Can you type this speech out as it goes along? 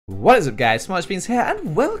What is up guys, Smallishbeans here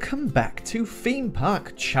and welcome back to Theme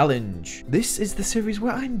Park Challenge. This is the series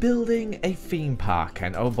where I'm building a theme park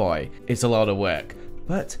and oh boy, it's a lot of work.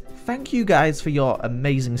 But thank you guys for your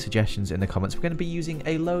amazing suggestions in the comments. We're going to be using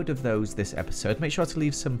a load of those this episode. Make sure to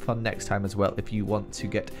leave some fun next time as well. If you want to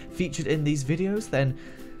get featured in these videos, then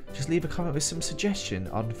just leave a comment with some suggestion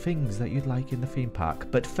on things that you'd like in the theme park.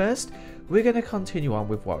 But first, we're going to continue on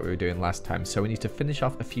with what we were doing last time. So we need to finish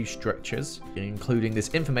off a few structures, including this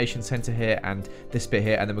information center here and this bit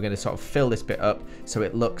here. And then we're going to sort of fill this bit up so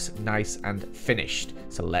it looks nice and finished.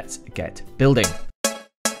 So let's get building.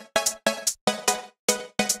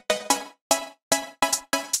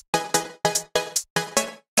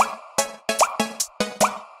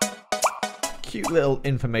 Cute little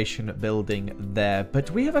information building there, but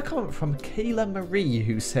we have a comment from Kayla Marie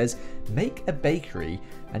who says make a bakery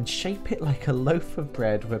and shape it like a loaf of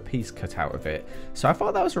bread with a piece cut out of it. So I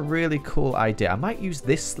thought that was a really cool idea. I might use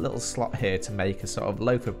this little slot here to make a sort of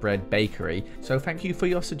loaf of bread bakery. So thank you for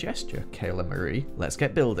your suggestion, Kayla Marie. Let's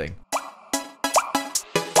get building.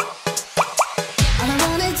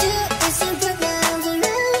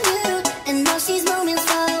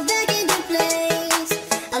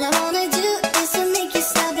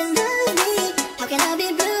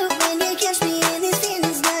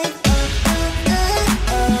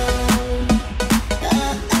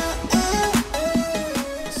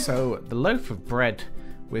 So the loaf of bread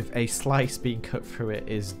with a slice being cut through it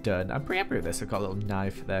is done. I'm pretty happy with this. I've got a little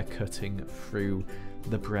knife there cutting through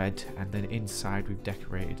the bread, and then inside we've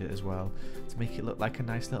decorated it as well to make it look like a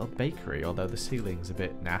nice little bakery, although the ceiling's a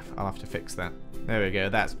bit naff. I'll have to fix that. There we go,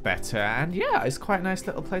 that's better. And yeah, it's quite a nice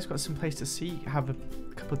little place. Got some place to see, have a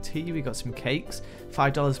cup of tea. We got some cakes,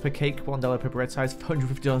 $5 per cake, $1 per bread size,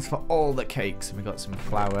 $150 for all the cakes. And we got some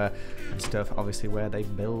flour and stuff, obviously where they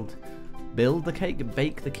build the cake and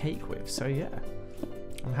bake the cake with. So yeah,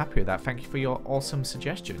 I'm happy with that. Thank you for your awesome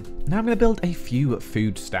suggestion. Now I'm going to build a few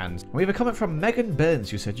food stands. We have a comment from Megan Burns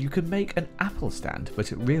who said you could make an apple stand,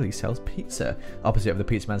 but it really sells pizza. Opposite of the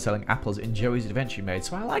pizza man selling apples in Joey's Adventure Made.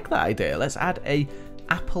 So I like that idea. Let's add a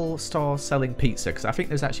Apple store selling pizza, because I think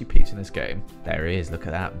there's actually pizza in this game. There is, look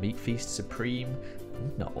at that. Meat Feast Supreme.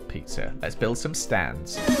 Not all pizza. Let's build some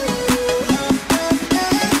stands.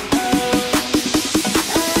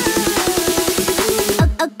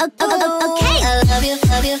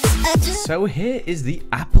 So here is the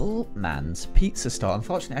Apple Man's Pizza Store.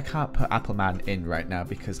 Unfortunately, I can't put Apple Man in right now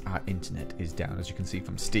because our internet is down, as you can see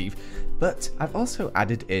from Steve. But I've also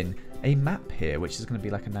added in a map here, which is going to be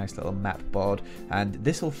like a nice little map board. And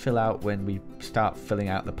this will fill out when we start filling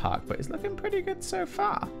out the park, but it's looking pretty good so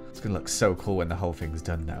far. It's going to look so cool when the whole thing's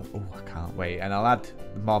done though. Oh, I can't wait. And I'll add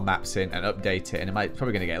more maps in and update it. And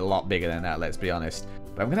probably going to get a lot bigger than that, let's be honest.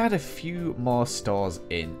 But I'm going to add a few more stores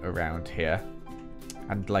in around here.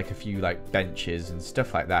 And like a few like benches and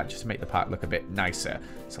stuff like that, just to make the park look a bit nicer.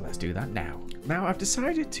 So let's do that now. Now I've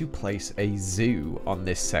decided to place a zoo on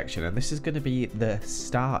this section, and this is going to be the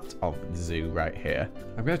start of the zoo right here.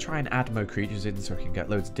 I'm going to try and add more creatures in so I can get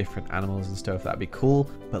loads of different animals and stuff. That'd be cool.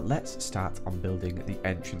 But let's start on building the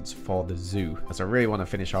entrance for the zoo, as I really want to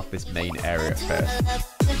finish off this main area first.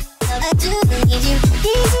 I do need you.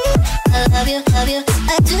 I love you,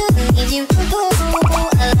 I do need you.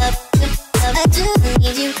 I do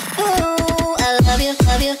need you. Oh, I love you,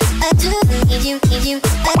 I do need you,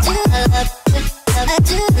 I do, I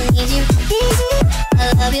do need you.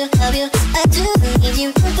 I love you, I do need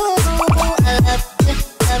you. Oh,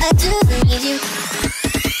 I do need you.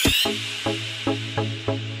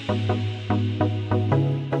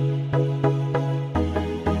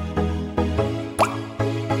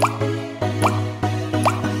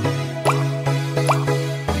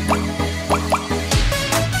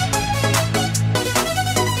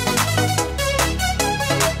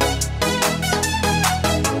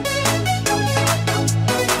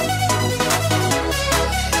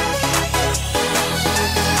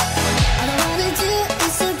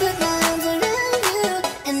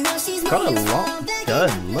 Got a lot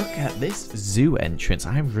done. Look at this zoo entrance.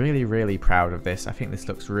 I'm really proud of this. I think this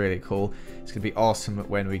looks really cool. It's gonna be awesome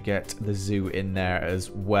when we get the zoo in there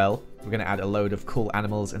as well. We're gonna add a load of cool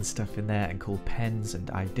animals and stuff in there, and cool pens and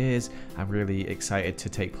ideas. I'm really excited to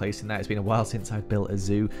take place in that. It's been a while since I've built a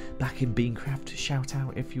zoo back in Beancraft. Shout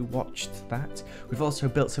out if you watched that. We've also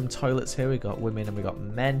built some toilets here. We got women and we got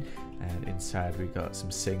men, and inside we got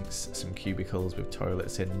some sinks, some cubicles with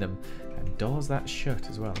toilets in them, and doors that shut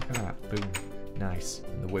as well. Look at that. Boom. Nice.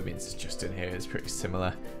 And the women's is just in here. It's pretty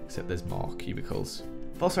similar, except there's more cubicles.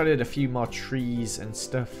 I've also added a few more trees and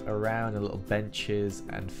stuff around, and little benches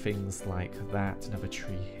and things like that. Another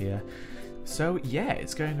tree here. So yeah,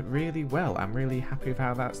 it's going really well. I'm really happy with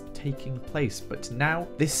how that's taking place. But now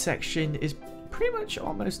this section is pretty much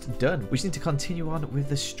almost done. We just need to continue on with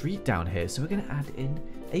the street down here. So we're going to add in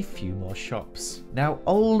a few more shops. Now,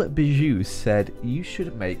 old Bijou said you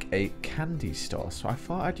should make a candy store. So I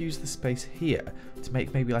thought I'd use the space here to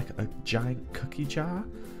make maybe like a giant cookie jar.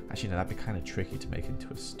 Actually, no, that'd be kind of tricky to make into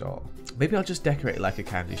a store. Maybe I'll just decorate it like a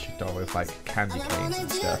candy store with like candy canes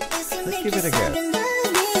and stuff. Let's give it a go.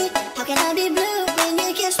 How can I be blue when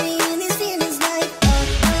you catch me in these feelings like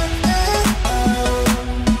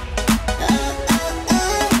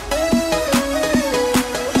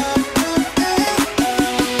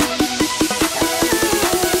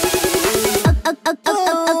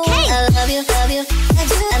okay. I love you, I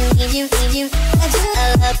do, I need you, I do,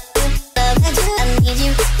 I love you, I need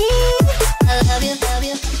you, I love you, I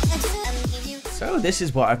do, I need you. So this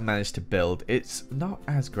is what I've managed to build. It's not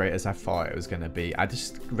as great as I thought it was going to be. I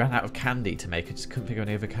just ran out of candy to make. I just couldn't think of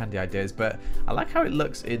any other candy ideas, but I like how it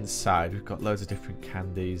looks inside. We've got loads of different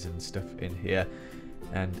candies and stuff in here.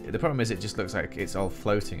 And the problem is it just looks like it's all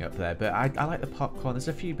floating up there. But I like the popcorn. There's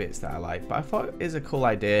a few bits that I like, but I thought it is a cool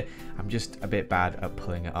idea. I'm just a bit bad at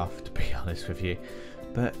pulling it off, to be honest with you.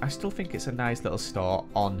 But I still think it's a nice little store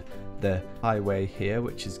on the highway here,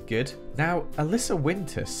 which is good. Now, Alyssa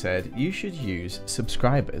Winter said you should use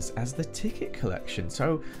subscribers as the ticket collection.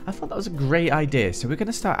 So I thought that was a great idea. So we're going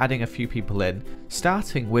to start adding a few people in,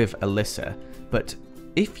 starting with Alyssa. But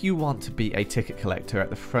if you want to be a ticket collector at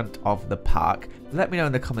the front of the park, let me know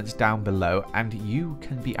in the comments down below and you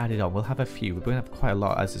can be added on. We'll have a few. We're going to have quite a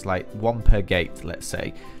lot, as is like one per gate, let's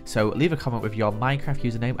say. So leave a comment with your Minecraft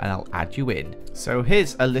username and I'll add you in. So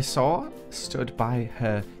here's Alyssa stood by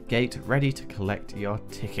her gate ready to collect your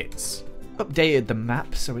tickets. Updated the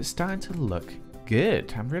map so it's starting to look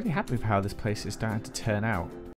good. I'm really happy with how this place is starting to turn out.